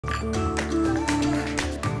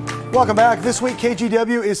Welcome back. This week,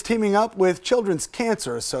 KGW is teaming up with Children's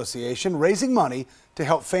Cancer Association, raising money to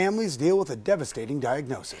help families deal with a devastating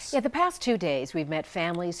diagnosis. Yeah, the past 2 days, we've met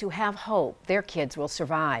families who have hope their kids will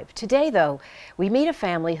survive. Today, though, we meet a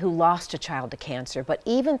family who lost a child to cancer, but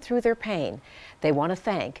even through their pain, they want to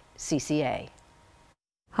thank CCA.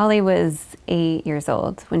 Holly was 8 years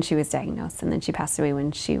old when she was diagnosed, and then she passed away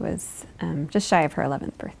when she was just shy of her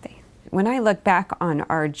 11th birthday. When I look back on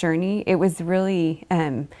our journey, it was really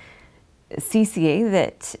CCA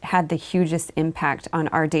that had the hugest impact on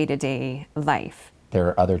our day-to-day life. There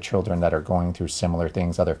are other children that are going through similar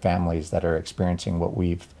things, other families that are experiencing what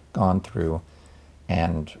we've gone through,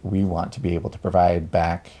 and we want to be able to provide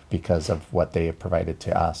back because of what they have provided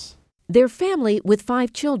to us. Their family with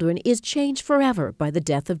 5 children is changed forever by the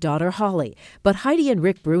death of daughter Holly, but Heidi and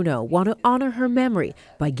Rick Bruno want to honor her memory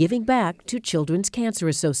by giving back to Children's Cancer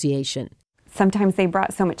Association. Sometimes they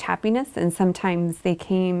brought so much happiness, and sometimes they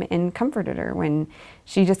came and comforted her when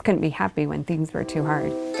she just couldn't be happy when things were too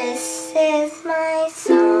hard. This is my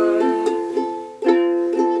song.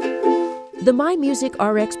 The My Music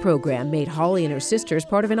RX program made Holly and her sisters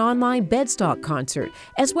part of an online bedstock concert,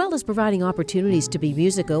 as well as providing opportunities to be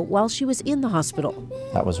musical while she was in the hospital.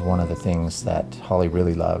 That was one of the things that Holly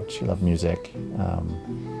really loved. She loved music,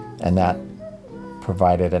 and that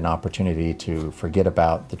provided an opportunity to forget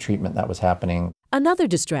about the treatment that was happening. Another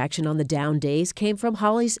distraction on the down days came from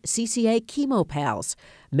Holly's CCA chemo pals,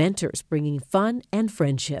 mentors bringing fun and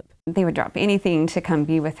friendship. They would drop anything to come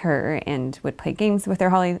be with her and would play games with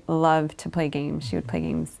her. Holly loved to play games. She would play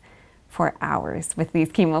games for hours with these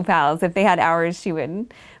chemo pals. If they had hours, she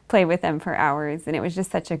would play with them for hours, and it was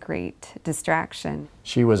just such a great distraction.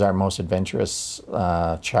 She was our most adventurous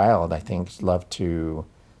child, I think. Loved to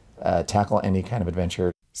tackle any kind of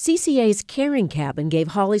adventure. CCA's Caring Cabin gave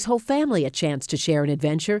Holly's whole family a chance to share an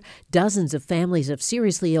adventure. Dozens of families of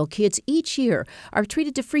seriously ill kids each year are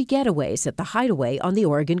treated to free getaways at the Hideaway on the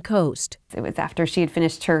Oregon coast. It was after she had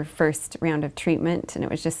finished her first round of treatment, and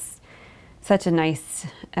it was just such a nice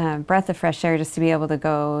breath of fresh air just to be able to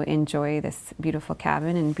go enjoy this beautiful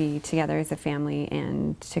cabin and be together as a family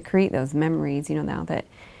and to create those memories. You know, now that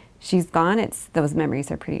she's gone, those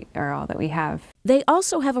memories are all that we have. They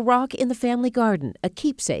also have a rock in the family garden, a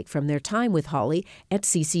keepsake from their time with Holly at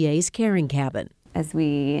CCA's Caring Cabin. As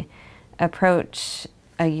we approach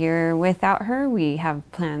a year without her, we have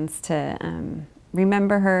plans to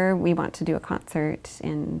remember her. We want to do a concert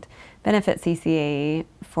and benefit CCA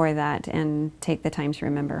for that and take the time to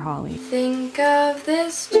remember Holly. Think of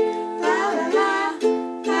this.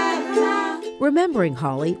 Remembering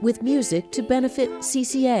Holly with music to benefit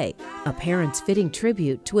CCA, a parent's fitting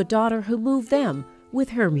tribute to a daughter who moved them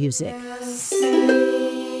with her music.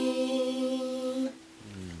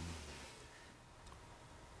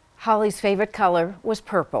 Holly's favorite color was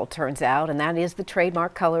purple, turns out, and that is the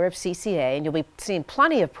trademark color of CCA, and you'll be seeing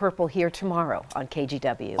plenty of purple here tomorrow on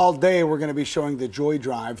KGW. All day we're going to be showing the Joy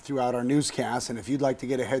Drive throughout our newscasts, and if you'd like to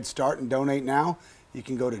get a head start and donate now, you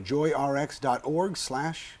can go to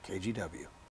joyrx.org/KGW.